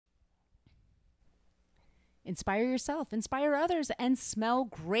Inspire yourself, inspire others, and smell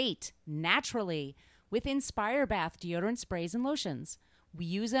great naturally with Inspire Bath deodorant sprays and lotions. We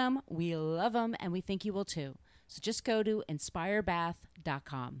use them, we love them, and we think you will too. So just go to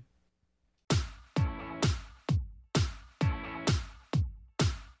inspirebath.com.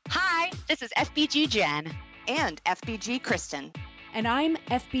 Hi, this is FBG Jen. And FBG Kristen. And I'm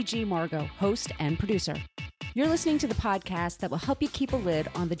FBG Margot, host and producer. You're listening to the podcast that will help you keep a lid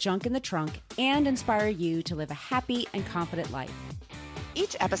on the junk in the trunk and inspire you to live a happy and confident life.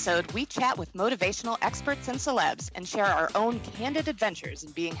 Each episode, we chat with motivational experts and celebs and share our own candid adventures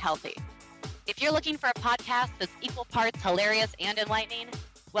in being healthy. If you're looking for a podcast that's equal parts hilarious and enlightening,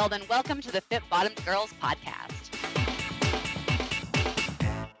 well then welcome to the Fit Bottomed Girls podcast.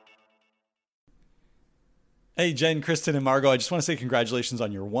 Hey, Jen, Kristen, and Margot, I just want to say congratulations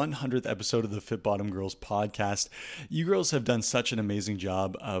on your 100th episode of the Fit Bottom Girls podcast. You girls have done such an amazing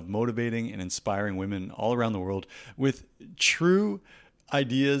job of motivating and inspiring women all around the world with true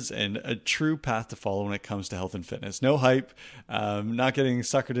ideas and a true path to follow when it comes to health and fitness. No hype, not getting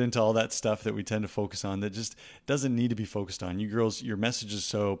suckered into all that stuff that we tend to focus on that just doesn't need to be focused on. You girls, your message is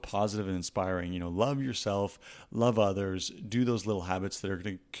so positive and inspiring. You know, love yourself, love others, do those little habits that are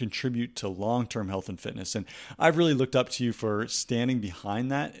going to contribute to long-term health and fitness. And I've really looked up to you for standing behind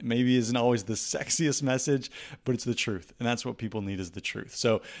that. Maybe isn't always the sexiest message, but it's the truth. And that's what people need, is the truth.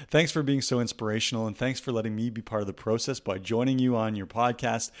 So thanks for being so inspirational, and thanks for letting me be part of the process by joining you on your podcast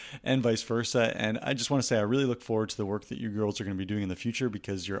and vice versa. And I just want to say I really look forward to the work that you girls are going to be doing in the future,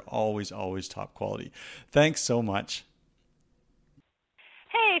 because you're always top quality. Thanks so much.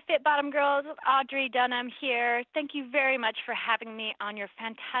 Hey, Fit Bottom Girls, Audrey Dunham here. Thank you very much for having me on your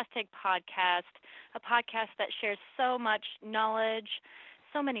fantastic podcast, a podcast that shares so much knowledge,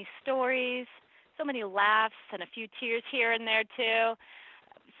 so many stories, so many laughs, and a few tears here and there too.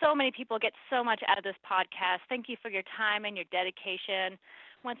 So many people get so much out of this podcast. Thank you for your time and your dedication.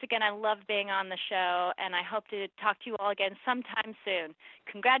 Once again, I love being on the show, and I hope to talk to you all again sometime soon.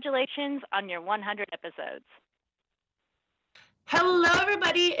 Congratulations on your 100 episodes. Hello,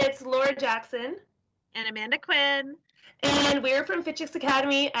 everybody. It's Laura Jackson. And Amanda Quinn. And we're from Fit Chicks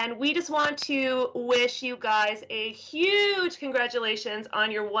Academy, and we just want to wish you guys a huge congratulations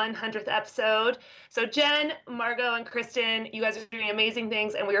on your 100th episode. So Jen, Margot, and Kristen, you guys are doing amazing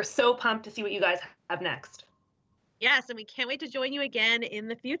things, and we are so pumped to see what you guys have next. Yes, and we can't wait to join you again in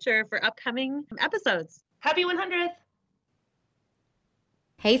the future for upcoming episodes. Happy 100th.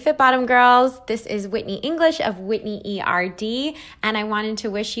 Hey Fit Bottom Girls, this is Whitney English of Whitney ERD, and I wanted to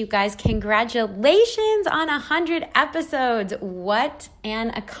wish you guys congratulations on 100 episodes. What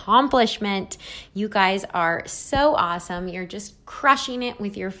an accomplishment. You guys are so awesome. You're just crushing it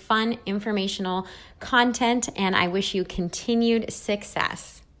with your fun, informational content, and I wish you continued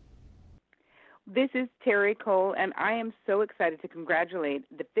success. This is Terry Cole, and I am so excited to congratulate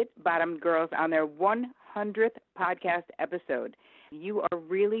the Fit Bottom Girls on their 100th podcast episode. You are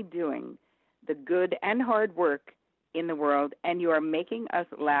really doing the good and hard work in the world, and you are making us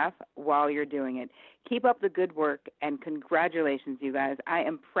laugh while you're doing it. Keep up the good work, and congratulations, you guys. I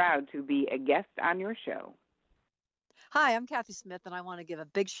am proud to be a guest on your show. Hi, I'm Kathy Smith, and I want to give a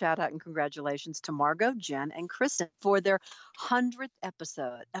big shout out and congratulations to Margot, Jen, and Kristen for their 100th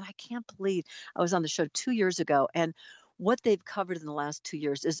episode. And I can't believe I was on the show 2 years ago, and what they've covered in the last 2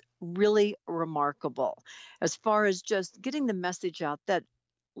 years is really remarkable as far as just getting the message out that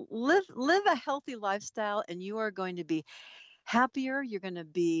live a healthy lifestyle, and you are going to be happier, you're going to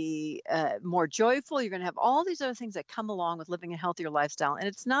be more joyful, you're going to have all these other things that come along with living a healthier lifestyle. And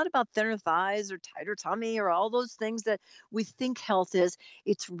it's not about thinner thighs or tighter tummy or all those things that we think health is.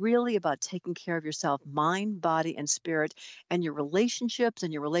 It's really about taking care of yourself, mind, body, and spirit, and your relationships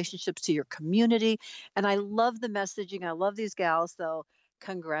to your community. And I love the messaging. I love these gals. So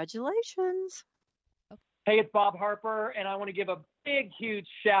congratulations. Hey, it's Bob Harper, and I want to give a big, huge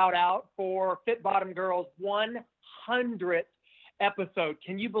shout out for Fit Bottom Girls 100th episode.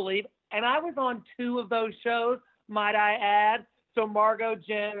 Can you believe? And I was on 2 of those shows, might I add. So Margot,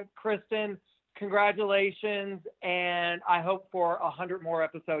 Jen, Kristen, congratulations, and I hope for 100 more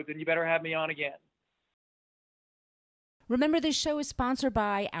episodes, and you better have me on again. Remember, this show is sponsored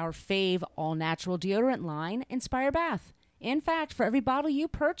by our fave all-natural deodorant line, Inspire Bath. In fact, for every bottle you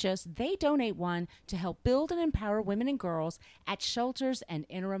purchase, they donate one to help build and empower women and girls at shelters and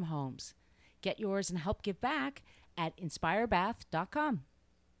interim homes. Get yours and help give back at inspirebath.com.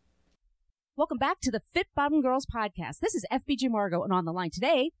 Welcome back to the Fit Bottom Girls podcast. This is FBG Margot, and on the line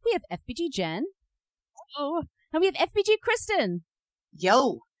today, we have FBG Jen. Hello. And we have FBG Kristen.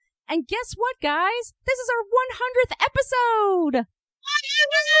 Yo. And guess what, guys? This is our 100th episode. 100!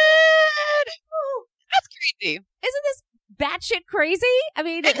 That's great crazy. Isn't this batshit crazy? I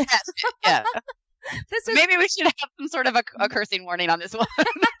mean, Yeah. this is Maybe we should have some sort of a cursing warning on this one.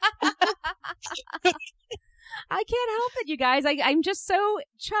 I can't help it, you guys. I'm just so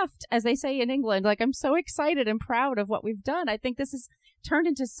chuffed, as they say in England. Like, I'm so excited and proud of what we've done. I think this has turned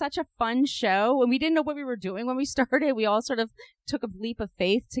into such a fun show. And we didn't know what we were doing when we started. We all sort of took a leap of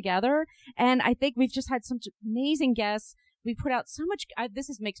faith together. And I think we've just had some amazing guests. We put out so much,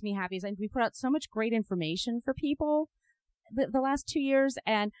 makes me happy, is we put out so much great information for people the last 2 years,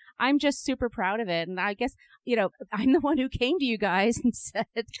 and I'm just super proud of it. And I guess, I'm the one who came to you guys and said,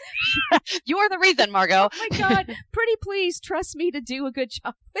 You are the reason, Margot. Oh my God, pretty please trust me to do a good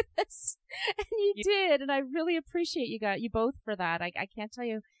job with this. And you did. And I really appreciate you both for that. I can't tell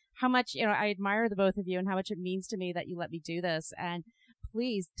you how much, I admire the both of you and how much it means to me that you let me do this. And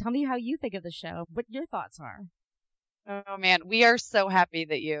please tell me how you think of the show, what your thoughts are. Oh man, we are so happy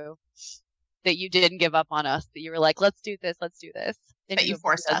that you didn't give up on us, that you were like, let's do this. And that you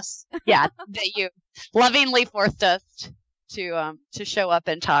forced us. Yeah, that you lovingly forced us to show up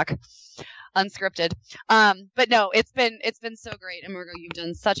and talk unscripted. But no, it's been so great. And Margot, you've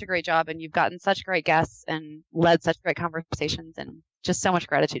done such a great job, and you've gotten such great guests and led such great conversations, and just so much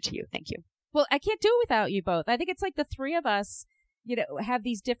gratitude to you. Thank you. Well, I can't do it without you both. I think it's like the three of us, have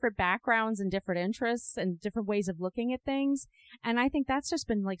these different backgrounds and different interests and different ways of looking at things. And I think that's just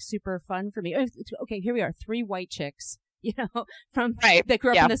been like super fun for me. Okay, here we are, three white chicks, from that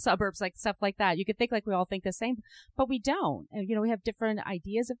grew up in the suburbs, like stuff like that. You could think like we all think the same, but we don't. And, we have different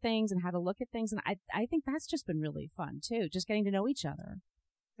ideas of things and how to look at things. And I think that's just been really fun too, just getting to know each other.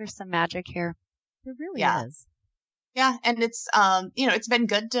 There's some magic here. There really is. Yeah. And it's, it's been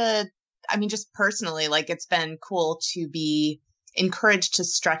good just personally, like it's been cool to be encouraged to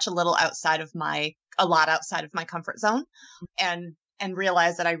stretch a lot outside of my comfort zone and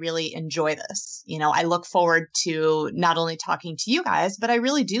realize that I really enjoy this. I look forward to not only talking to you guys, but I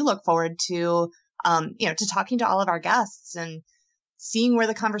really do look forward to, to talking to all of our guests and seeing where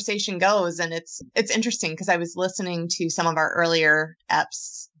the conversation goes. And it's interesting because I was listening to some of our earlier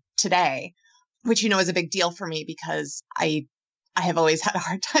eps today, which, is a big deal for me because I have always had a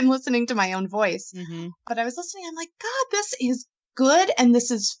hard time listening to my own voice, but I was listening. I'm like, God, this is good. And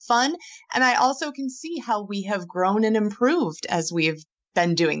this is fun. And I also can see how we have grown and improved as we've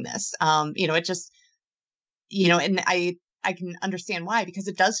been doing this. It just, and I can understand why, because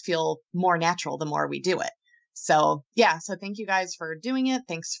it does feel more natural the more we do it. So yeah. So thank you guys for doing it.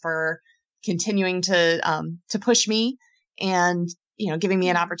 Thanks for continuing to push me and, giving me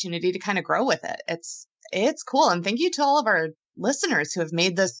an opportunity to kind of grow with it. It's cool. And thank you to all of our listeners who have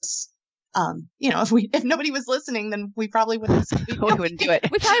made this. If nobody was listening, then we probably wouldn't do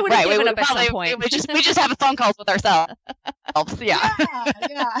it. We probably would have given up at some point. We just have a phone calls with ourselves. Yeah.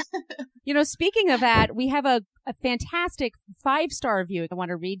 Speaking of that, we have a fantastic 5-star review I want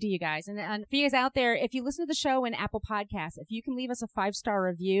to read to you guys. And for you guys out there, if you listen to the show in Apple Podcasts, if you can leave us a 5-star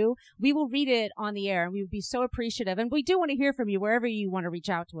review, we will read it on the air, and we would be so appreciative. And we do want to hear from you wherever you want to reach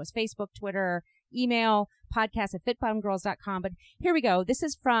out to us, Facebook, Twitter, email, podcast@fitbottomgirls.com. But here we go. This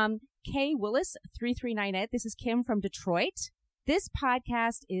is from Kay Willis 3398. This is Kim from Detroit. This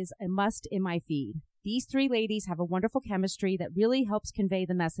podcast is a must in my feed. These three ladies have a wonderful chemistry that really helps convey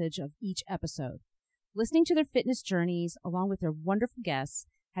the message of each episode. Listening to their fitness journeys along with their wonderful guests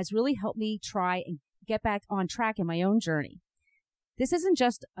has really helped me try and get back on track in my own journey. This isn't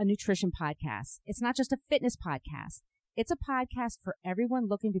just a nutrition podcast. It's not just a fitness podcast. It's a podcast for everyone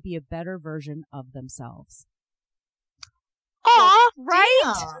looking to be a better version of themselves. Aw, right?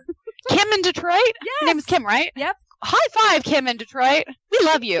 Yeah. Kim in Detroit? Yes. Her name is Kim, right? Yep. High five, Kim in Detroit. We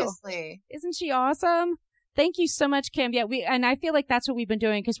love you. Seriously. Isn't she awesome? Thank you so much, Kim. Yeah, and I feel like that's what we've been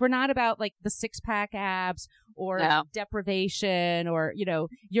doing, because we're not about like the 6-pack abs or deprivation or,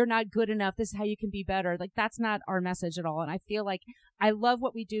 you're not good enough. This is how you can be better. Like, that's not our message at all. And I feel like I love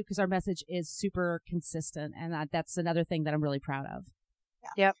what we do because our message is super consistent. And that's another thing that I'm really proud of.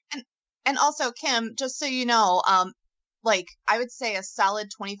 Yeah. Yep. And also, Kim, just so you know, I would say a solid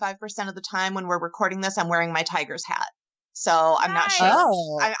 25% of the time when we're recording this, I'm wearing my Tigers hat. So I'm not sure.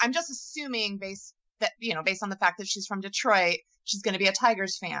 Oh. I'm just assuming based on the fact that she's from Detroit, she's going to be a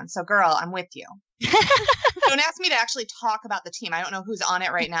Tigers fan. So girl, I'm with you. Don't ask me to actually talk about the team. I don't know who's on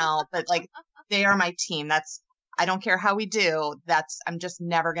it right now, but they are my team. I don't care how we do. I'm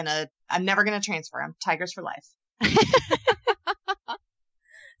never going to transfer. I'm Tigers for life.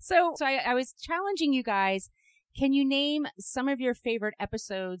 So I was challenging you guys. Can you name some of your favorite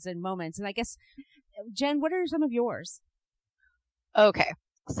episodes and moments? And I guess, Jen, what are some of yours? Okay.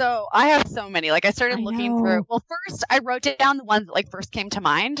 So I have so many. I started looking through. Well, first I wrote down the ones that first came to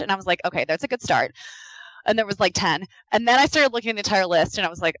mind, and I was like, okay, that's a good start. And there was like 10. And then I started looking at the entire list and I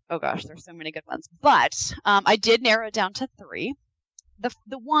was like, oh gosh, there's so many good ones. But I did narrow it down to 3.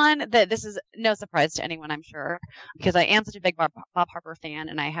 The one that, this is no surprise to anyone, I'm sure, because I am such a big Bob Harper fan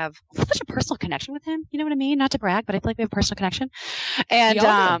and I have such a personal connection with him. You know what I mean? Not to brag, but I feel like we have a personal connection.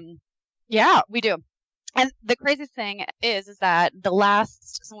 And yeah, we do. And the craziest thing is that so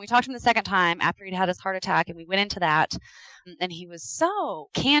when we talked to him the second time after he'd had his heart attack and we went into that, and he was so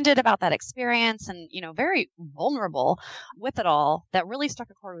candid about that experience and, very vulnerable with it all, that really struck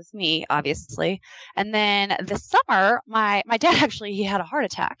a chord with me, obviously. And then this summer, my dad he had a heart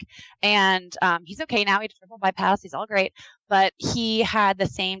attack and he's okay now. He had a triple bypass. He's all great. But he had the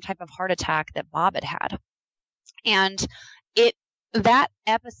same type of heart attack that Bob had had. And that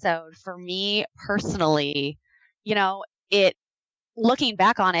episode for me personally, looking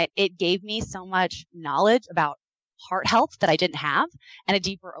back on it, it gave me so much knowledge about heart health that I didn't have and a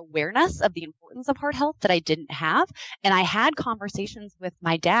deeper awareness of the importance of heart health that I didn't have. And I had conversations with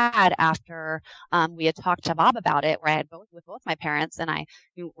my dad after we had talked to Bob about it, where I had with both my parents, and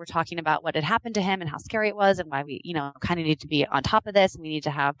we're talking about what had happened to him and how scary it was and why we, kind of need to be on top of this. And we need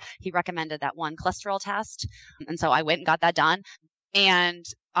to he recommended that one cholesterol test. And so I went and got that done. And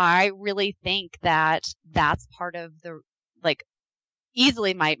I really think that that's part of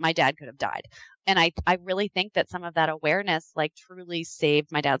easily my dad could have died. And I really think that some of that awareness truly saved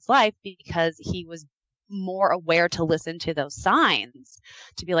my dad's life, because he was more aware to listen to those signs,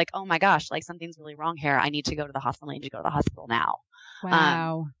 to be like, oh my gosh, something's really wrong here. I need to go to the hospital. I need to go to the hospital now.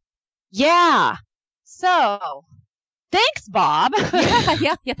 Wow. Yeah. So thanks, Bob.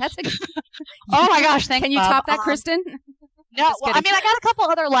 Yeah. That's oh my gosh. Thanks, Can you Bob. top that, Kristen? No, well, I mean, I got a couple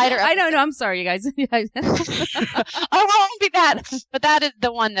other lighter episodes. I don't know. I'm sorry, you guys. I won't be that. But that is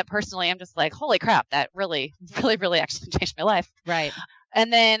the one that personally I'm just like, holy crap, that really, really, really actually changed my life. Right.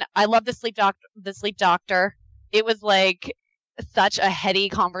 And then I love the sleep doctor. It was such a heady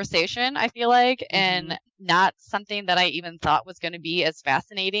conversation, I feel like, and not something that I even thought was going to be as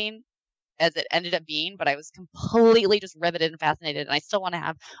fascinating as it ended up being, but I was completely just riveted and fascinated. And I still want to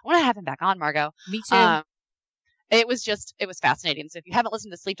have him back on, Margo. Me too. It was fascinating. So if you haven't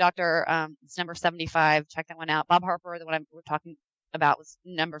listened to Sleep Doctor, it's number 75. Check that one out. Bob Harper, the one we're talking about, was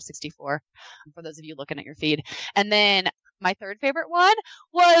number 64 for those of you looking at your feed. And then my third favorite one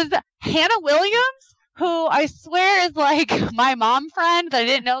was Hannah Williams, who I swear is my mom friend that I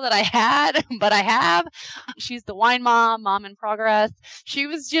didn't know that I had, but I have. She's the wine mom in progress. She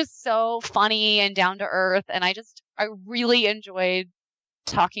was just so funny and down to earth. And I really enjoyed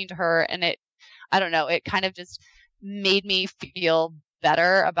talking to her. And it kind of just made me feel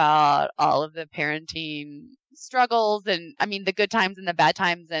better about all of the parenting struggles and the good times and the bad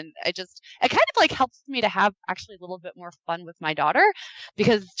times. And it kind of helps me to have actually a little bit more fun with my daughter,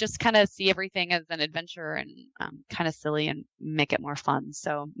 because just kind of see everything as an adventure and kind of silly and make it more fun.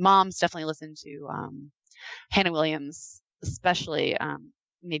 So moms definitely listen to Hannah Williams, especially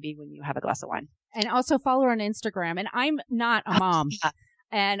maybe when you have a glass of wine. And also follow her on Instagram. And I'm not a mom.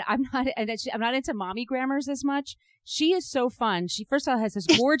 And I'm not into mommy grammars as much. She is so fun. She first of all has this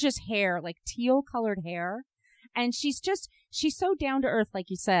gorgeous hair, teal colored hair. And she's so down to earth, like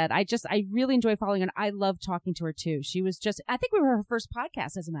you said. I really enjoy following her. And I love talking to her too. She was I think we were her first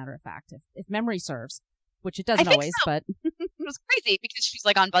podcast, as a matter of fact, if memory serves, which it doesn't always, so. But it was crazy because she's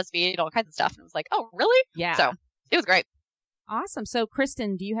on BuzzFeed and all kinds of stuff. And it was like, oh, really? Yeah. So it was great. Awesome. So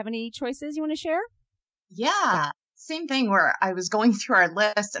Kristen, do you have any choices you want to share? Yeah. Same thing, where I was going through our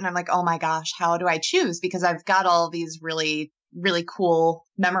list and I'm like, oh my gosh, how do I choose? Because I've got all these really, really cool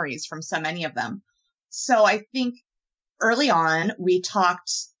memories from so many of them. So I think early on we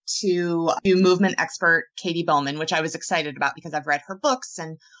talked to movement expert Katie Bowman, which I was excited about because I've read her books.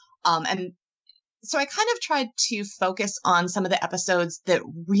 And so I kind of tried to focus on some of the episodes that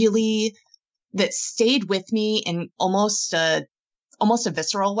stayed with me in almost a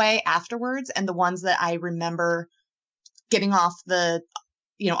visceral way afterwards. And the ones that I remember getting off the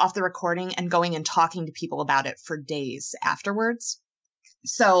recording and going and talking to people about it for days afterwards.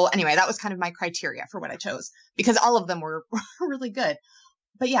 So anyway, that was kind of my criteria for what I chose, because all of them were really good.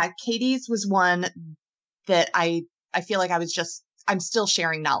 But yeah, Katie's was one that I feel like I'm still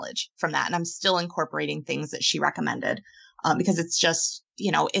sharing knowledge from that, and I'm still incorporating things that she recommended, because it's just,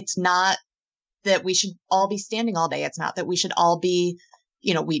 it's not that we should all be standing all day. It's not that we should all be,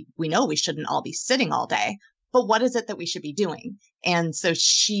 we know we shouldn't all be sitting all day. But what is it that we should be doing? And so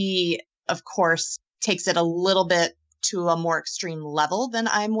she, of course, takes it a little bit to a more extreme level than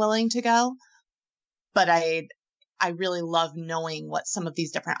I'm willing to go. But I really love knowing what some of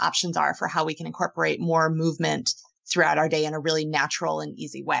these different options are for how we can incorporate more movement throughout our day in a really natural and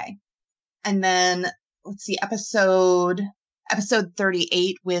easy way. And then let's see, episode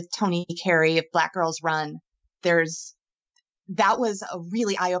 38 with Tony Carey of Black Girls Run. That was a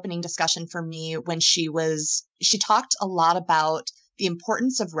really eye-opening discussion for me when she talked a lot about the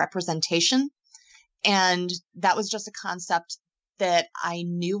importance of representation. And that was just a concept that I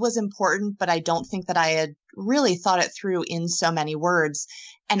knew was important, but I don't think that I had really thought it through in so many words.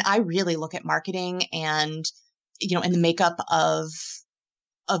 And I really look at marketing and, in the makeup of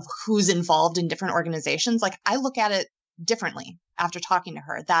who's involved in different organizations. Like, I look at it differently after talking to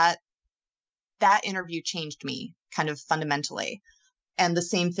her. That interview changed me kind of fundamentally. And the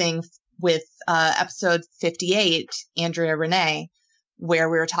same thing with episode 58, Andrea Renee, where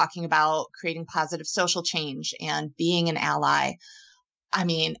we were talking about creating positive social change and being an ally. I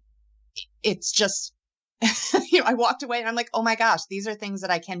mean, it's just, I walked away and I'm like, oh my gosh, these are things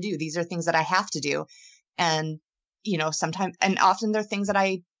that I can do. These are things that I have to do. And, sometimes, and often they're things that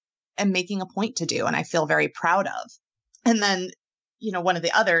I am making a point to do and I feel very proud of. And then, one of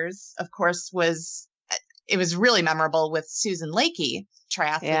the others, of course, was really memorable with Susan Lakey,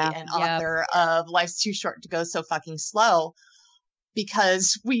 triathlete and author of Life's Too Short to Go So Fucking Slow,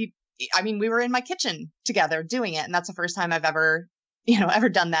 because we were in my kitchen together doing it. And that's the first time I've ever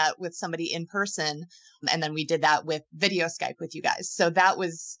done that with somebody in person. And then we did that with video Skype with you guys. So that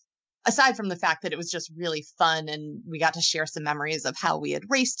was, aside from the fact that it was just really fun and we got to share some memories of how we had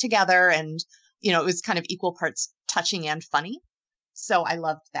raced together and, it was kind of equal parts touching and funny. So I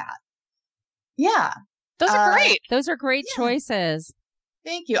loved that. Yeah. Those are great. Those are great choices.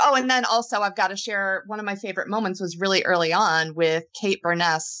 Thank you. Oh, and then also I've got to share one of my favorite moments was really early on with Kate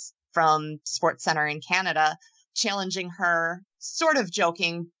Burness from Sports Center in Canada, challenging her, sort of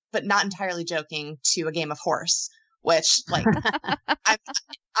joking, but not entirely joking, to a game of horse, which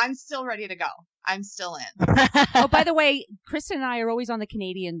I'm still ready to go. I'm still in. Oh, by the way, Kristen and I are always on the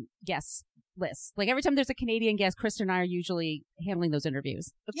Canadian guests list. Like every time there's a Canadian guest, Kristen and I are usually handling those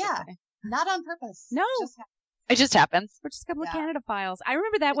interviews. Yeah. Not on purpose. No. It just happens. We're just a couple of Canada files. I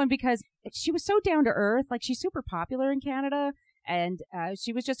remember that one because she was so down to earth. Like, she's super popular in Canada. And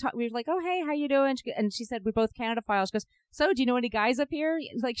she was just, we were like, oh, hey, how you doing? And she said, we're both Canada files. She goes, so do you know any guys up here?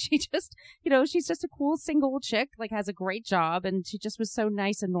 Like, she just, she's just a cool single chick, like has a great job. And she just was so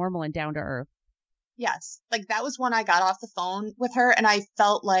nice and normal and down to earth. Yes. Like, that was when I got off the phone with her. And I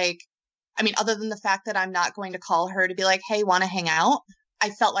felt like, other than the fact that I'm not going to call her to be like, hey, want to hang out?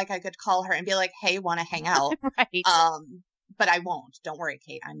 I felt like I could call her and be like, hey, want to hang out? Right. But I won't. Don't worry,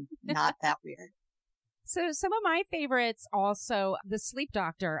 Kate. I'm not that weird. So some of my favorites also, the sleep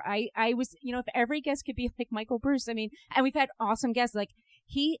doctor. I was, if every guest could be like Michael Bruce, and we've had awesome guests. Like,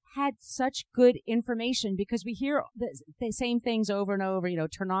 he had such good information because we hear the same things over and over,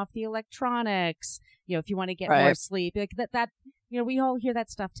 turn off the electronics, if you want to get more sleep, like that, we all hear that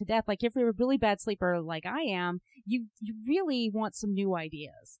stuff to death. Like, if you're a really bad sleeper like I am, you really want some new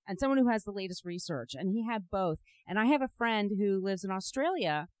ideas and someone who has the latest research. And he had both. And I have a friend who lives in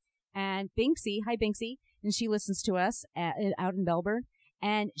Australia, and Binksy, hi Binksy, and she listens to us out in Melbourne.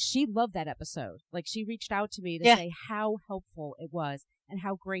 And she loved that episode. Like, she reached out to me to say how helpful it was and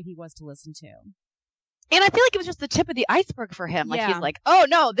how great he was to listen to. And I feel like it was just the tip of the iceberg for him. Like, he's like, oh,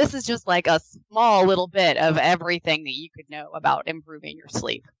 no, this is just like a small little bit of everything that you could know about improving your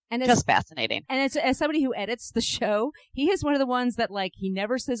sleep. And it's just fascinating. And as somebody who edits the show, he is one of the ones that, like, he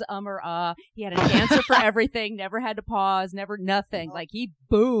never says or He had an answer for everything, never had to pause, nothing. Like,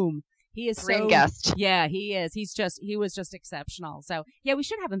 boom. He is Dream guest. Yeah, he is. He was just exceptional. So, yeah, we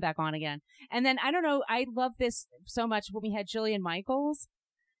should have him back on again. And then, I don't know, I love this so much when we had Jillian Michaels.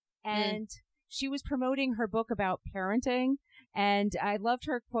 And she was promoting her book about parenting. And I loved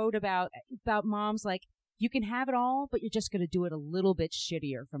her quote about moms, like, you can have it all, but you're just going to do it a little bit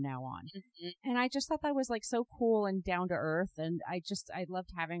shittier from now on. Mm-hmm. And I just thought that was, like, so cool and down to earth. And I loved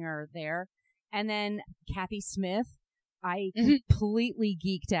having her there. And then Kathy Smith, I completely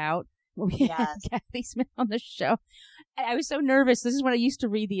geeked out when we had Kathy Smith on the show. I was so nervous. This is when I used to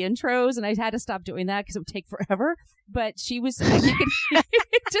read the intros, and I had to stop doing that because it would take forever. But she was, you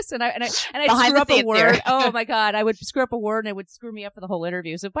could just, and I'd screw up a word. Oh my God. I would screw up a word and it would screw me up for the whole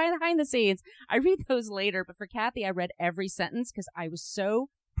interview. So behind the scenes, I read those later. But for Kathy, I read every sentence because I was so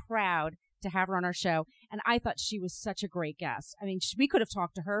proud to have her on our show. And I thought she was such a great guest. We could have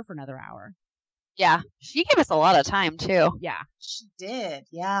talked to her for another hour. Yeah, she gave us a lot of time, too. Yeah. She did,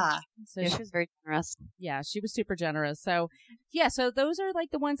 yeah. So she was very generous. Yeah, she was super generous. So, yeah, so those are,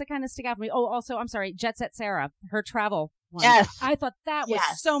 like, the ones that kind of stick out for me. Oh, also, I'm sorry, Jet Set Sarah, her travel one. Yes. I thought that was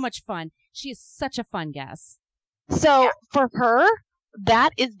so much fun. She is such a fun guest. So, for her, that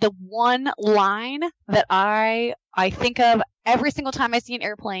is the one line that I think of every single time I see an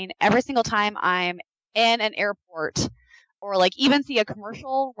airplane, every single time I'm in an airport or like even see a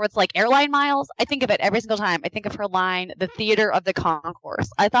commercial where it's like airline miles, I think of it every single time. I think of her line, the theater of the concourse.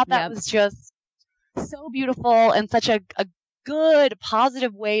 I thought that was just so beautiful and such a good,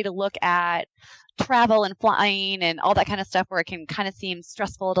 positive way to look at travel and flying and all that kind of stuff, where it can kind of seem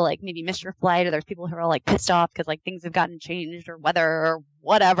stressful to like maybe miss your flight, or there's people who are like pissed off because like things have gotten changed or weather or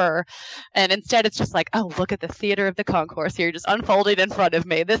whatever. And instead it's just like, oh, look at the theater of the concourse here just unfolded in front of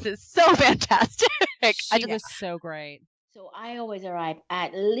me. This is so fantastic. She was so great. So I always arrive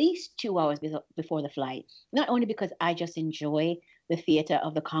at least 2 hours before the flight, not only because I just enjoy the theater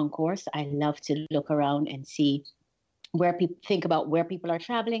of the concourse. I love to look around and see where people think about where people are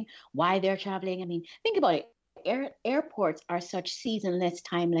traveling, why they're traveling. I mean, think about it. Airports are such seasonless,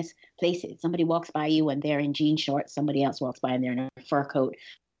 timeless places. Somebody walks by you and they're in jean shorts. Somebody else walks by and they're in a fur coat.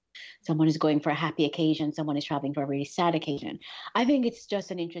 Someone is going for a happy occasion. Someone is traveling for a really sad occasion. I think it's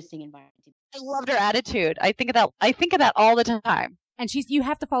just an interesting environment. I loved her attitude. I think of that all the time. And you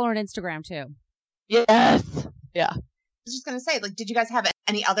have to follow her on Instagram too. Yes. Yeah. I was just going to say, like, did you guys have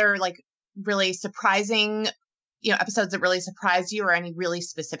any other like really surprising, episodes that really surprised you, or any really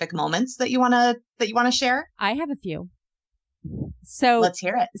specific moments that you want to share? I have a few. So let's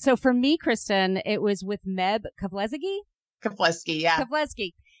hear it. So for me, Kristen, it was with Meb Keflezighi. Keflezighi, yeah.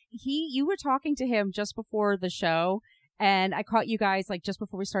 Keflezighi. You were talking to him just before the show, and I caught you guys like just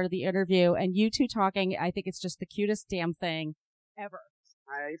before we started the interview, and you two talking. I think it's just the cutest damn thing ever.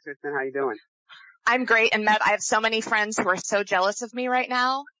 Hi, Kristen. How you doing? I'm great. And Meb, I have so many friends who are so jealous of me right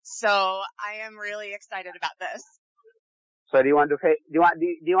now. So I am really excited about this. So do you want to do you want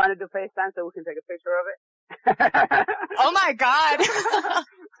to do FaceTime so we can take a picture of it? Oh my God.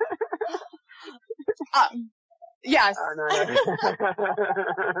 Yes. Oh, no.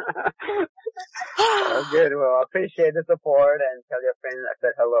 Oh, good. Well, I appreciate the support, and tell your friends I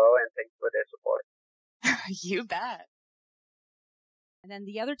said hello and thanks for their support. You bet. And then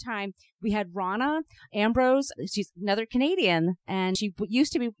the other time we had Rana Ambrose. She's another Canadian, and she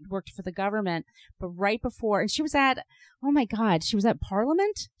used to worked for the government, but right before, and she was at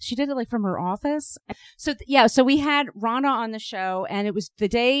Parliament. She did it like from her office. So so we had Rana on the show, and it was the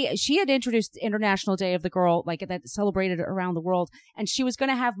day she had introduced the International Day of the Girl, like that celebrated around the world. And she was going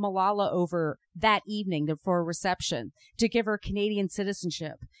to have Malala over that evening for a reception to give her Canadian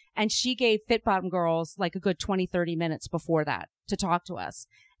citizenship. And she gave Fit Bottom Girls like a good 20, 30 minutes before that to talk to us.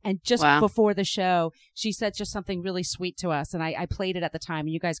 And just before the show, she said just something really sweet to us. And I played it at the time,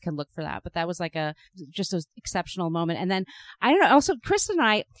 and you guys can look for that. But that was like just an exceptional moment. And then, I don't know, also Kristen and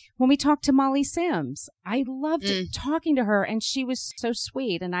I, when we talked to Molly Sims, I loved talking to her, and she was so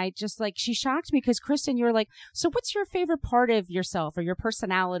sweet. And I just she shocked me because Kristen, you were like, so what's your favorite part of yourself or your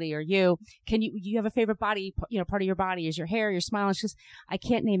personality, or you have a favorite body, part of your body is your hair, your smile. And she goes, I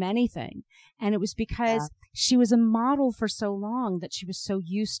can't name anything. And it was because she was a model for so long that she was so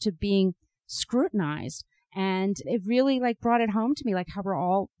used to being scrutinized, and it really brought it home to me, how we're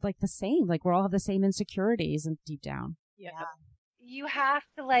all the same, we all have the same insecurities and deep down. Yeah. You have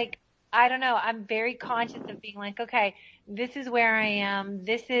to I don't know, I'm very conscious of being okay, this is where I am,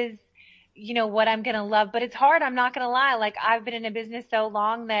 this is what I'm gonna love, but it's hard, I'm not gonna lie. I've been in a business so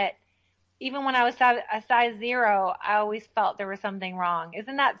long that even when I was a size 0, I always felt there was something wrong.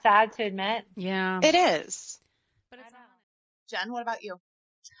 Isn't that sad to admit? Yeah, it is. But it's not. Jen, what about you?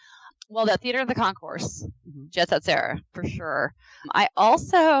 Well, the Theater of the Concourse, Jet Set Sarah, for sure. I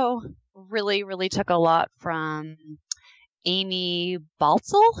also really, really took a lot from Amy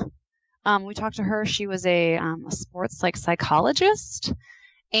Baltzell. We talked to her. She was a sports psychologist,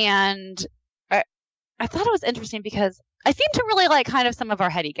 and I thought it was interesting because I seem to really like kind of some of our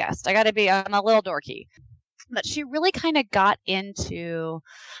heady guests. I'm a little dorky. But she really kind of got into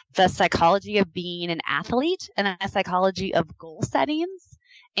the psychology of being an athlete and a psychology of goal settings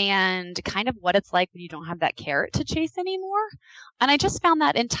and kind of what it's like when you don't have that carrot to chase anymore. And I just found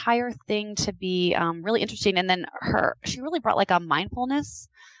that entire thing to be really interesting. And then she really brought a mindfulness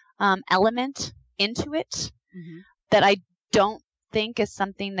element into it that I don't think is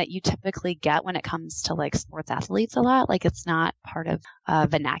something that you typically get when it comes to sports athletes a lot. It's not part of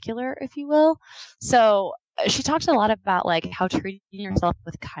vernacular, if you will. So she talked a lot about how treating yourself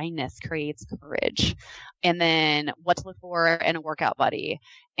with kindness creates courage, and then what to look for in a workout buddy.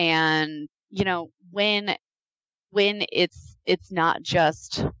 And, when it's not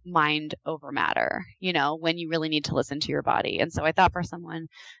just mind over matter, when you really need to listen to your body. And so I thought for someone,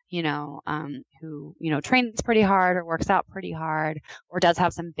 who, trains pretty hard or works out pretty hard or does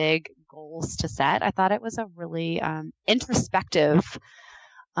have some big goals to set, I thought it was a really introspective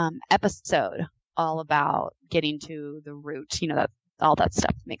episode all about getting to the root, all that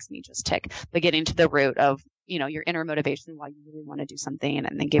stuff makes me just tick. But getting to the root of, your inner motivation, why you really want to do something,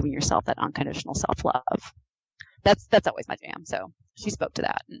 and then giving yourself that unconditional self-love. That's always my jam. So she spoke to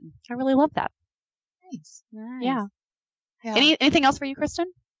that, and I really love that. Nice. Yeah. Anything else for you, Kristen?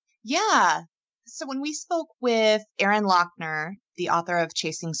 Yeah. So when we spoke with Erin Lochner, the author of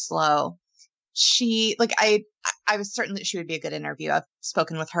Chasing Slow, she, I was certain that she would be a good interview. I've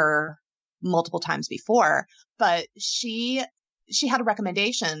spoken with her multiple times before, but she had a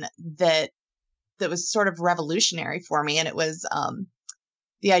recommendation that was sort of revolutionary for me. And it was,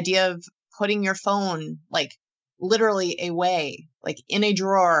 the idea of putting your phone, literally away, in a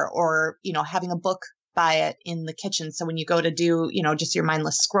drawer, or, having a book by it in the kitchen. So when you go to do, just your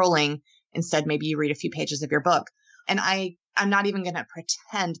mindless scrolling, instead, maybe you read a few pages of your book. And I'm not even going to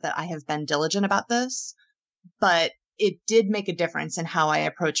pretend that I have been diligent about this, but it did make a difference in how I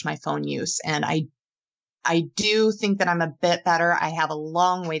approach my phone use. And I do think that I'm a bit better. I have a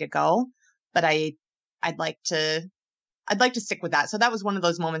long way to go, but I'd like to stick with that. So that was one of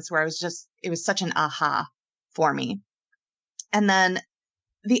those moments where it was such an aha for me. And then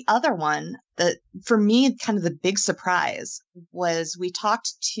the other one that for me, kind of the big surprise, was we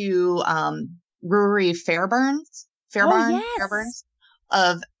talked to Rory Fairburns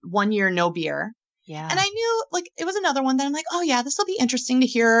of 1 Year No Beer. Yeah. And I knew it was another one that I'm like, oh yeah, this will be interesting to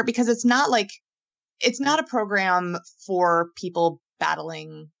hear, because it's not a program for people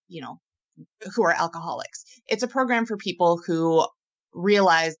battling, who are alcoholics. It's a program for people who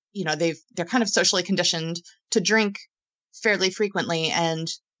realize, they're kind of socially conditioned to drink fairly frequently, and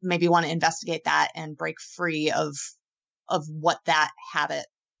maybe want to investigate that and break free of what that habit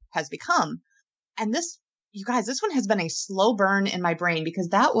has become. And this, you guys, this one has been a slow burn in my brain, because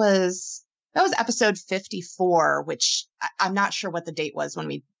that was episode 54, which I'm not sure what the date was when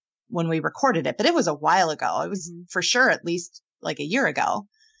we recorded it, but it was a while ago. It was for sure at least a year ago.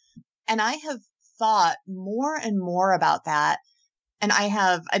 And I have thought more and more about that. And I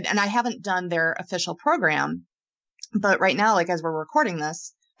haven't done their official program, but right now, as we're recording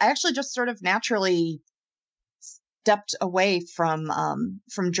this, I actually just sort of naturally stepped away from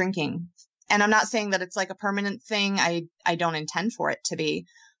drinking. And I'm not saying that it's a permanent thing. I don't intend for it to be,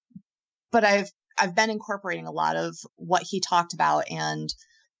 but I've been incorporating a lot of what he talked about. And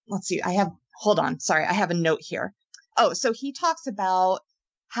let's see, I have a note here. Oh, so he talks about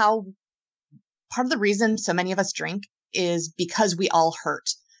how part of the reason so many of us drink is because we all hurt.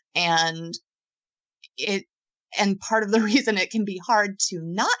 And part of the reason it can be hard to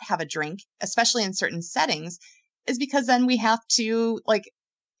not have a drink, especially in certain settings, is because then we have to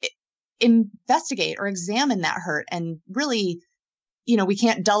investigate or examine that hurt. And really, we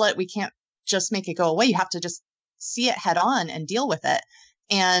can't dull it. We can't just make it go away. You have to just see it head on and deal with it.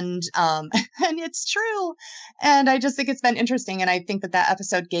 And it's true. And I just think it's been interesting. And I think that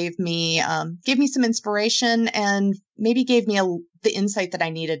episode gave me some inspiration, and maybe gave me the insight that I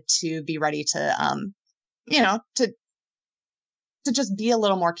needed to be ready to, to just be a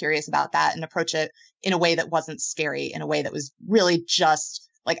little more curious about that and approach it in a way that wasn't scary, in a way that was really just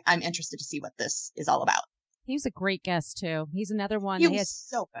I'm interested to see what this is all about. He was a great guest too. He's another one. He has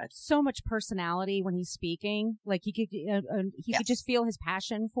so good, so much personality when he's speaking. He could just feel his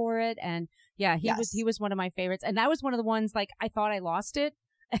passion for it. And yeah, he was one of my favorites. And that was one of the ones I thought I lost it.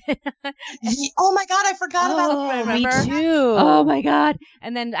 Oh my God, I forgot about that. Me too. Oh my God.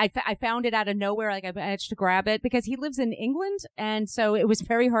 And then I found it out of nowhere. I managed to grab it because he lives in England. And so it was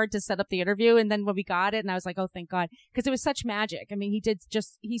very hard to set up the interview. And then when we got it, and I was like, oh, thank God. Because it was such magic. I mean,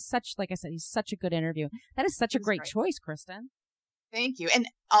 he's such, like I said, he's such a good interview. That is such a great choice, Kristen. Thank you. And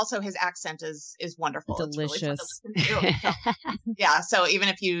also his accent is wonderful. Delicious. It's really fun to listen to. Yeah. So even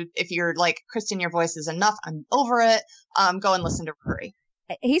if you're like, Kristen, your voice is enough, I'm over it. Go and listen to Rory.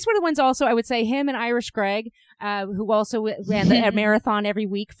 He's one of the ones also, I would say, him and Irish Greg, who also ran a marathon every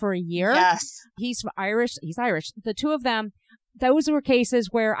week for a year. Yes. He's Irish. The two of them, those were cases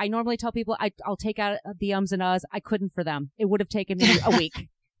where I normally tell people I'll take out the ums and ahs. I couldn't for them. It would have taken me a week.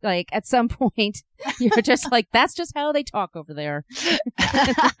 At some point, you're just like, that's just how they talk over there.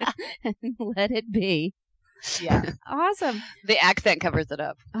 Let it be. Yeah. Awesome. The accent covers it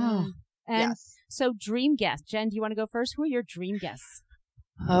up. Oh. And yes. So dream guests. Jen, do you want to go first? Who are your dream guests?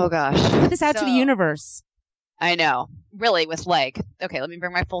 Oh, gosh. Put this out to the universe. I know. Really, with okay, let me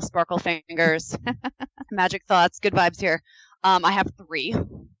bring my full sparkle fingers. Magic thoughts. Good vibes here. I have 3.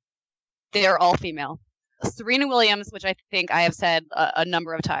 They are all female. Serena Williams, which I think I have said a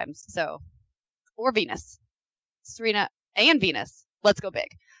number of times. Or Venus. Serena and Venus. Let's go big.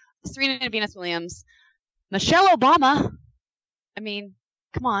 Serena and Venus Williams. Michelle Obama. I mean,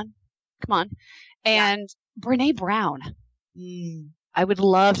 come on. And Brene Brown. I would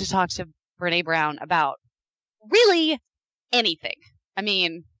love to talk to Brene Brown about really anything. I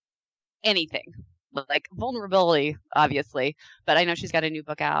mean, anything. Like vulnerability, obviously, but I know she's got a new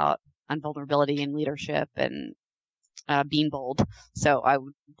book out on vulnerability and leadership and being bold. So I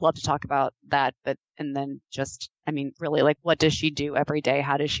would love to talk about that. And then just, I mean, really, like, what does she do every day?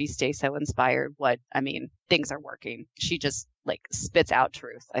 How does she stay so inspired? Things are working. She just like spits out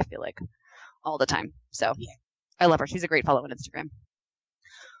truth, I feel like, all the time. So I love her. She's a great follow on Instagram.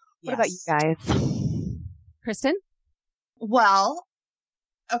 What about you guys? Kristen? Well,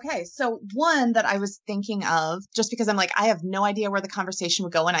 okay. So one that I was thinking of, just because I'm like, I have no idea where the conversation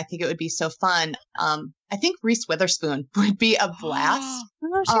would go, and I think it would be so fun. I think Reese Witherspoon would be a blast.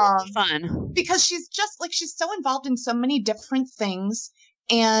 Fun. Because she's just like, she's so involved in so many different things.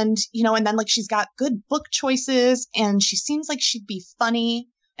 And, and then like she's got good book choices, and she seems like she'd be funny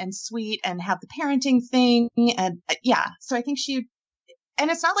and sweet and have the parenting thing. And so I think and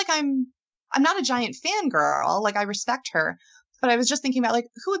it's not like I'm not a giant fangirl. Like, I respect her, but I was just thinking about like,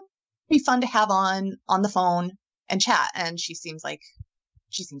 who would be fun to have on the phone and chat. And she seems like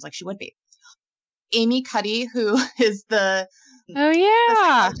she would be. Amy Cuddy, who is the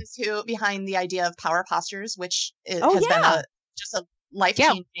psychologist who behind the idea of power postures, which has been just a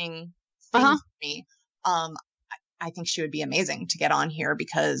life-changing thing for me. I think she would be amazing to get on here,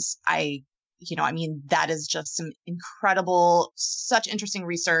 because that is just some incredible, such interesting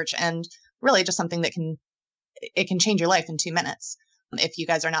research, and really just something that can change your life in 2 minutes. If you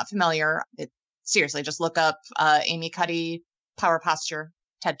guys are not familiar, seriously, just look up Amy Cuddy Power Posture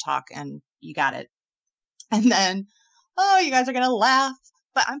TED Talk, and you got it. And then, you guys are going to laugh,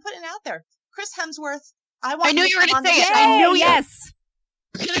 but I'm putting it out there. Chris Hemsworth. I knew you were going to say it. I knew yes.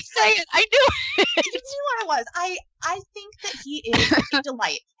 You were going to say it. I knew it. You knew what it was. I think that he is a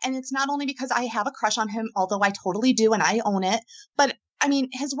delight. And it's not only because I have a crush on him, although I totally do and I own it, but I mean,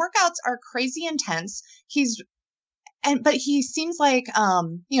 his workouts are crazy intense. But he seems like,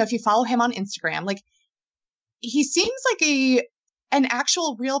 if you follow him on Instagram, like, he seems like an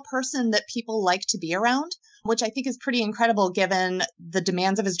actual real person that people like to be around, which I think is pretty incredible given the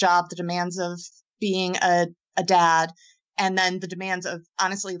demands of his job, the demands of being a dad, and then the demands of,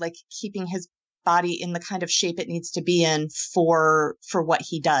 honestly, like, keeping his body in the kind of shape it needs to be in for what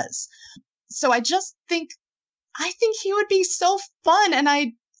he does. So I think he would be so fun, and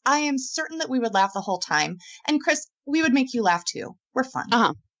I am certain that we would laugh the whole time. And Chris, we would make you laugh too. We're fun.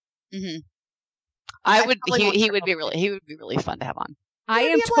 Mm-hmm. He would be really fun to have on. I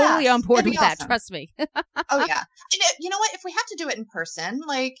am totally on board with that. Trust me. Oh yeah. And you know what? If we have to do it in person,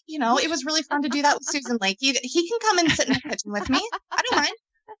 like, it was really fun to do that with Susan Lake. He can come and sit in the kitchen with me. I don't mind.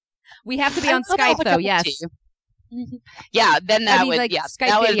 We have to be on Skype though. Yes. Yeah. Then that would, like, yeah.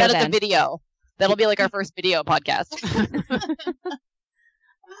 Skype video that is a video. That'll be like our first video podcast.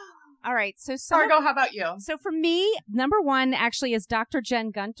 All right. So Margo, how about you? So for me, number one actually is Dr.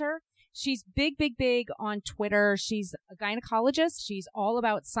 Jen Gunter. She's big on Twitter. She's a gynecologist. She's all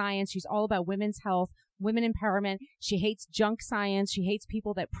about science. She's all about women's health, women empowerment. She hates junk science. She hates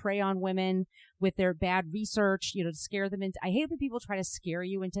people that prey on women with their bad research, to scare them into. I hate when people try to scare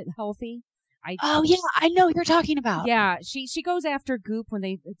you into healthy. I know who you're talking about. Yeah. She goes after Goop when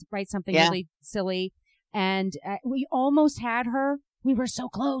they write something really silly. And we almost had her. We were so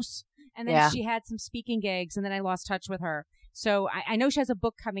close. And then she had some speaking gigs, and then I lost touch with her. So I know she has a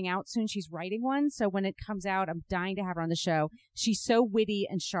book coming out soon. She's writing one. So when it comes out, I'm dying to have her on the show. She's so witty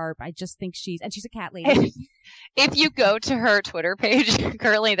and sharp. I just think she's a cat lady. If you go to her Twitter page,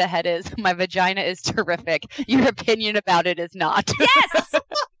 currently the head is, "My vagina is terrific. Your opinion about it is not." Yes!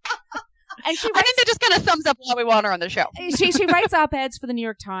 And I think that just kind of sums up why we want her on the show. She writes op-eds for the New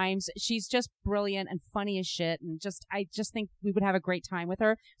York Times. She's just brilliant and funny as shit. And I just think we would have a great time with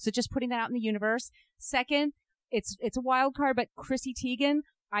her. So just putting that out in the universe. Second, it's a wild card, but Chrissy Teigen,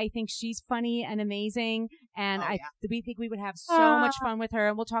 I think she's funny and amazing. And we think we would have so much fun with her.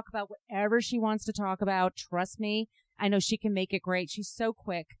 And we'll talk about whatever she wants to talk about. Trust me. I know she can make it great. She's so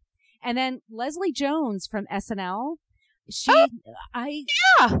quick. And then Leslie Jones from SNL. Oh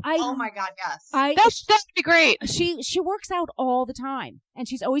my God, yes. That'd be great. She works out all the time, and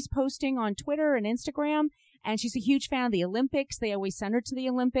she's always posting on Twitter and Instagram, and she's a huge fan of the Olympics. They always send her to the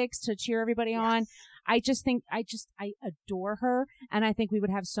Olympics to cheer everybody on. I adore her, and I think we would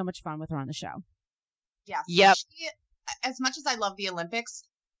have so much fun with her on the show. Yes. Yep. As much as I love the Olympics,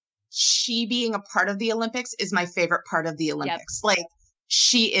 she being a part of the Olympics is my favorite part of the Olympics. Yep. Like,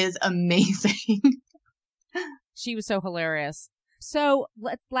 she is amazing. She was so hilarious. So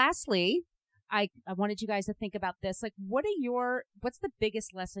lastly, I wanted you guys to think about this. Like, what's the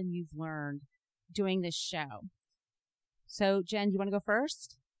biggest lesson you've learned doing this show? So, Jen, you want to go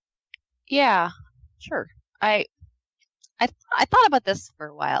first? Yeah, sure. I thought about this for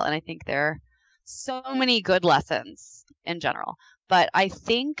a while, and I think there are so many good lessons in general. But I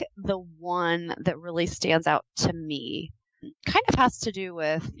think the one that really stands out to me kind of has to do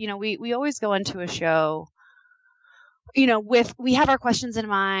with, we always go into a show, we have our questions in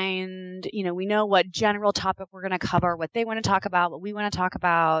mind, we know what general topic we're going to cover, what they want to talk about, what we want to talk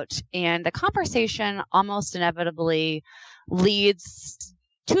about. And the conversation almost inevitably leads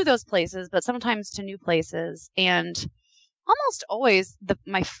to those places, but sometimes to new places. And almost always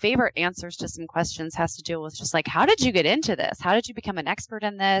my favorite answers to some questions has to do with just like, how did you get into this? How did you become an expert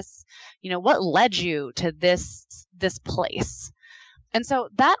in this? What led you to this place? And so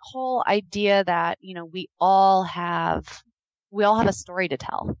that whole idea that, we all have a story to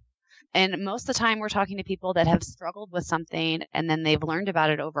tell. And most of the time we're talking to people that have struggled with something and then they've learned about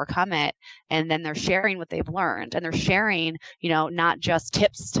it, overcome it. And then they're sharing what they've learned, and they're sharing, not just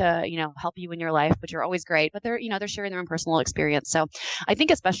tips to, help you in your life, which are always great, but they're sharing their own personal experience. So I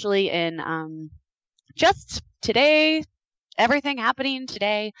think especially in, just today, everything happening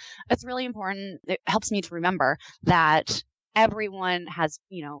today, it's really important. It helps me to remember that everyone has,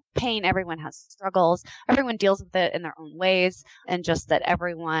 pain, everyone has struggles, everyone deals with it in their own ways, and just that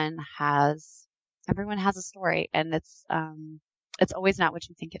everyone has a story, and it's always not what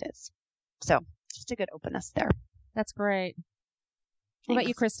you think it is. So just a good openness there. That's great. What about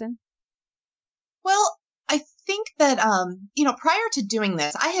you, Kristen? Well, I think that, prior to doing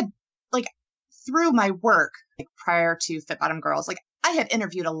this, I had, through my work, prior to Fit Bottom Girls, I had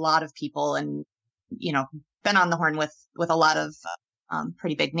interviewed a lot of people and, been on the horn with a lot of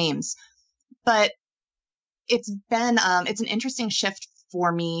pretty big names. But it's been, it's an interesting shift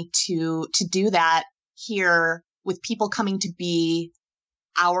for me to do that here with people coming to be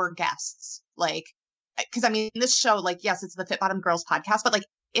our guests. Because this show, yes, it's the Fit Bottom Girls podcast, but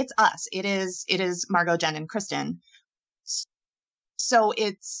it's us. It is Margot, Jen, and Kristen. So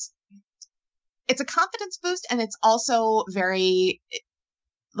it's a confidence boost, and it's also very,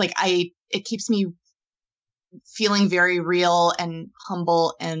 it keeps me feeling very real and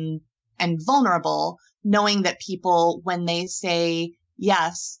humble and vulnerable, knowing that people, when they say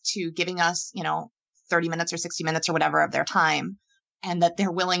yes to giving us, 30 minutes or 60 minutes or whatever of their time, and that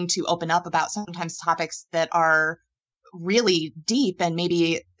they're willing to open up about sometimes topics that are really deep and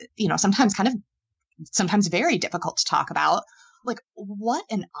maybe, sometimes very difficult to talk about. What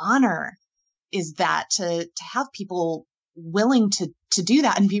an honor is that to have people willing to do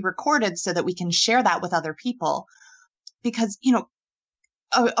that and be recorded so that we can share that with other people. Because,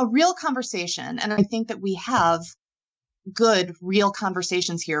 a real conversation, and I think that we have good, real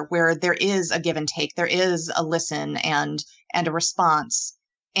conversations here where there is a give and take, there is a listen and a response.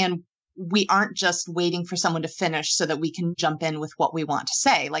 And we aren't just waiting for someone to finish so that we can jump in with what we want to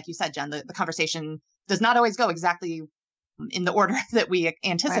say. Like you said, Jen, the conversation does not always go exactly in the order that we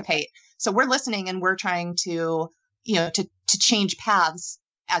anticipate. Right. So we're listening and we're trying to, to change paths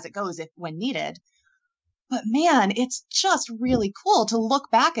as it goes when needed. But man, it's just really cool to look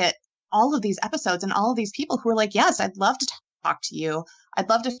back at all of these episodes and all of these people who are like, yes, I'd love to talk to you. I'd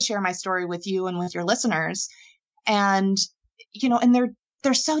love to share my story with you and with your listeners. And, and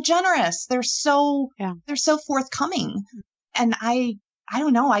they're so generous. They're so forthcoming. And I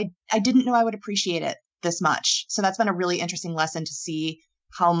don't know, I didn't know I would appreciate it this much. So that's been a really interesting lesson to see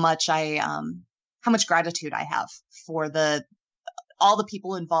how much how much gratitude I have for all the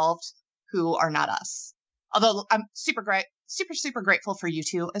people involved who are not us. Although I'm super grateful for you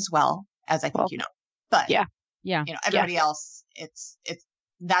two as well, as I think you know. But yeah, everybody else,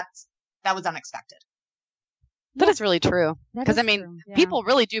 that was unexpected. That is really true. Because people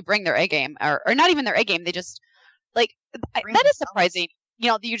really do bring their A game, or not even their A game. They just that is surprising.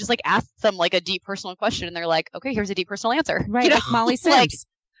 You just ask them a deep personal question, and they're like, "Okay, here's a deep personal answer." Right, like Molly Sims.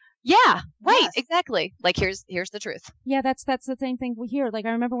 Yeah, right, yes. Exactly. Here's the truth. Yeah, that's the same thing we hear. I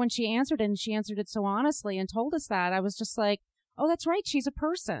remember when she answered it, and she answered it so honestly and told us that, I was just like, oh, that's right. She's a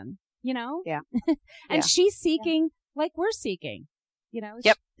person, Yeah. And she's seeking like we're seeking,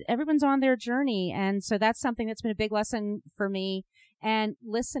 Yep. Everyone's on their journey. And so that's something that's been a big lesson for me. And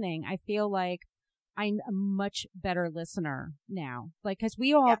listening, I feel like I'm a much better listener now. Cause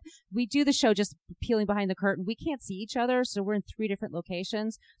we do the show just peeling behind the curtain. We can't see each other. So we're in 3 different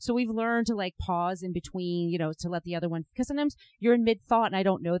locations. So we've learned to pause in between, to let the other one, because sometimes you're in mid thought and I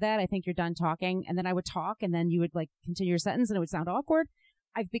don't know that. I think you're done talking, and then I would talk and then you would continue your sentence and it would sound awkward.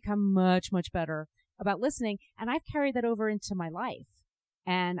 I've become much, much better about listening, and I've carried that over into my life.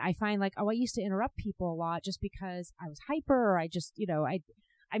 And I find I used to interrupt people a lot just because I was hyper, or I just,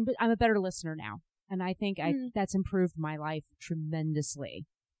 I'm a better listener now. And I think that's improved my life tremendously.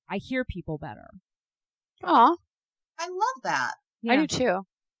 I hear people better. Aw. I love that. I do too.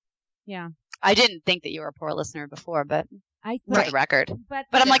 Yeah. I didn't think that you were a poor listener before, but for the record. But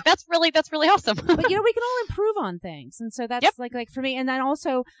I'm like, that's really awesome. But we can all improve on things. And so that's like for me. And then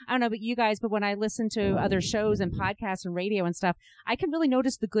also, I don't know about you guys, but when I listen to other shows and podcasts and radio and stuff, I can really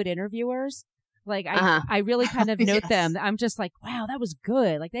notice the good interviewers. Like I really kind of note them. I'm just like, wow, that was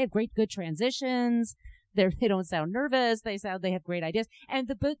good. Like they have good transitions. They don't sound nervous. They have great ideas. And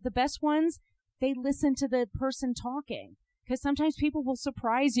the best ones, they listen to the person talking, because sometimes people will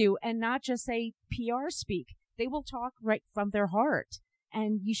surprise you and not just say PR speak. They will talk right from their heart,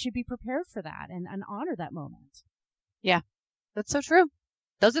 and you should be prepared for that and honor that moment. Yeah, that's so true.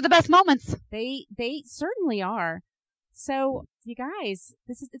 Those are the best moments. They certainly are. So, you guys,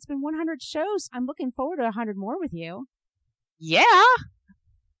 it's been 100 shows. I'm looking forward to 100 more with you. Yeah.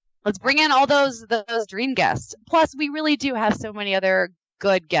 Let's bring in all those dream guests. Plus, we really do have so many other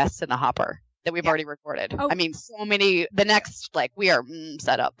good guests in the hopper that we've already recorded. I mean, so many. The next, we are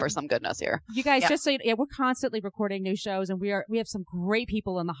set up for some goodness here. You guys, just so we're constantly recording new shows, and we have some great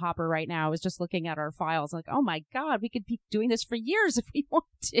people in the hopper right now. I was just looking at our files, like, oh my God, we could be doing this for years if we want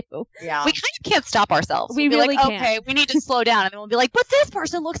to. Yeah, we kind of can't stop ourselves. We we'll really be like, can't. okay, we need to slow down, and then we'll be like, but this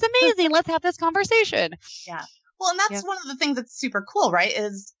person looks amazing. Let's have this conversation. Yeah. Well, and that's one of the things that's super cool, right?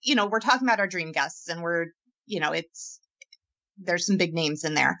 Is, we're talking about our dream guests, and we're, there's some big names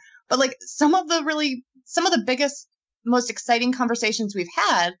in there, but some of the biggest, most exciting conversations we've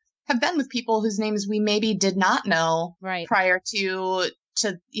had have been with people whose names we maybe did not know prior to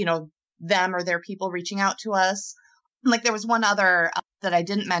them or their people reaching out to us. Like there was one other that I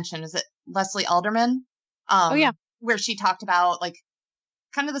didn't mention. Is it Leslie Alderman? Where she talked about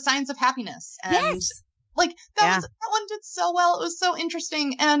kind of the science of happiness. And that one did so well. It was so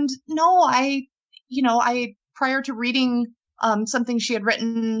interesting. And I prior to reading something she had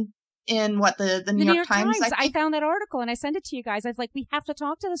written in the New York Times. I found that article and I sent it to you guys. I was like, we have to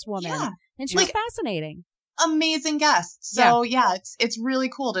talk to this woman. Yeah. And she was fascinating. Amazing guest. So it's really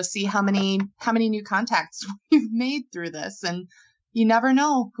cool to see how many new contacts we've made through this. And you never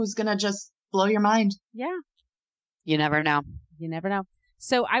know who's going to just blow your mind. Yeah. You never know. You never know.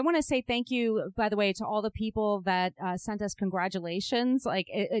 So I want to say thank you, by the way, to all the people that sent us congratulations.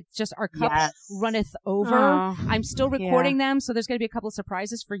 It's just our cup runneth over. Oh, I'm still recording them, so there's going to be a couple of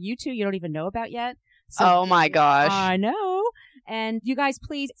surprises for you two you don't even know about yet. So, oh my gosh. I know. And you guys,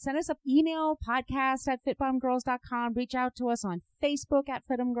 please send us an email, podcast@fitbottomgirls.com. Reach out to us on Facebook at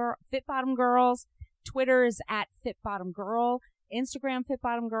FitBottomGirls. Twitter is at FitBottomGirl. Instagram,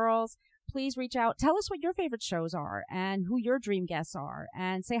 FitBottomGirls. Please reach out. Tell us what your favorite shows are and who your dream guests are,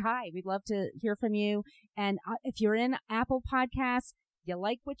 and say hi. We'd love to hear from you. And if you're in Apple Podcasts, you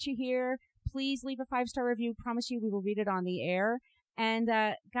like what you hear, please leave a 5-star review. Promise you we will read it on the air. And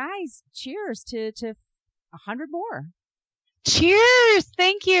guys, cheers to 100 more. Cheers.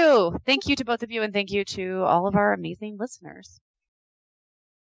 Thank you. Thank you to both of you, and thank you to all of our amazing listeners.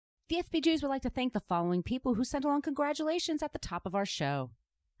 The FBGs would like to thank the following people who sent along congratulations at the top of our show.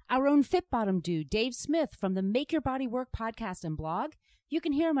 Our own Fit Bottom dude, Dave Smith from the Make Your Body Work podcast and blog. You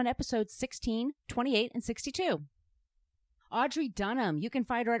can hear him on episodes 16, 28, and 62. Audrey Dunham. You can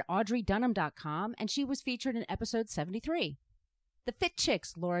find her at audreydunham.com, and she was featured in episode 73. The Fit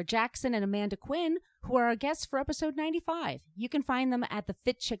Chicks, Laura Jackson and Amanda Quinn, who are our guests for episode 95. You can find them at the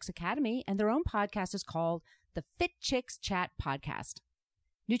Fit Chicks Academy, and their own podcast is called the Fit Chicks Chat Podcast.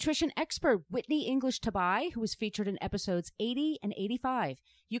 Nutrition expert Whitney English Tabai, who was featured in episodes 80 and 85.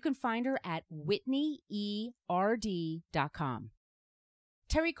 You can find her at whitneyerd.com.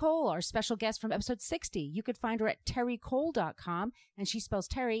 Terry Cole, our special guest from episode 60. You could find her at terrycole.com, and she spells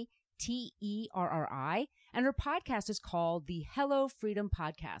Terry, Terri, and her podcast is called the Hello Freedom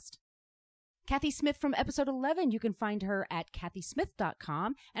Podcast. Kathy Smith from episode 11, you can find her at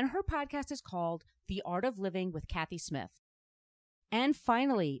kathysmith.com, and her podcast is called The Art of Living with Kathy Smith. And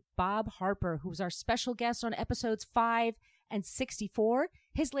finally, Bob Harper, who's our special guest on episodes 5 and 64.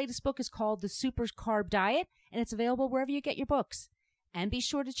 His latest book is called The Super Carb Diet, and it's available wherever you get your books. And be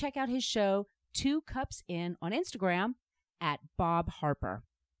sure to check out his show, 2 Cups In, on Instagram at Bob Harper.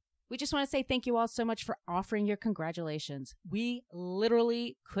 We just want to say thank you all so much for offering your congratulations. We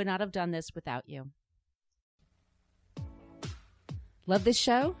literally could not have done this without you. Love this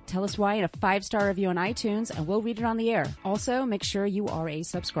show? Tell us why in a 5-star review on iTunes, and we'll read it on the air. Also, make sure you are a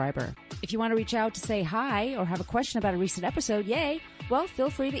subscriber. If you want to reach out to say hi or have a question about a recent episode, well, feel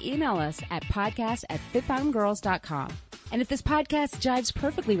free to email us at podcast@fitbottomgirls.com. And if this podcast jives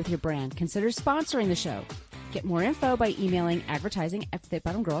perfectly with your brand, consider sponsoring the show. Get more info by emailing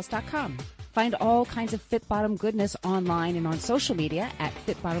advertising@fitbottomgirls.com. Find all kinds of Fit Bottom goodness online and on social media at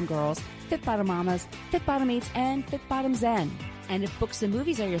Fit Bottom Girls, Fit Bottom Mamas, Fit Bottom Eats, and Fit Bottom Zen. And if books and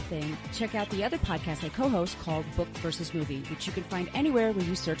movies are your thing, check out the other podcast I co-host called Book versus Movie, which you can find anywhere where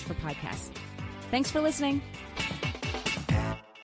you search for podcasts. Thanks for listening.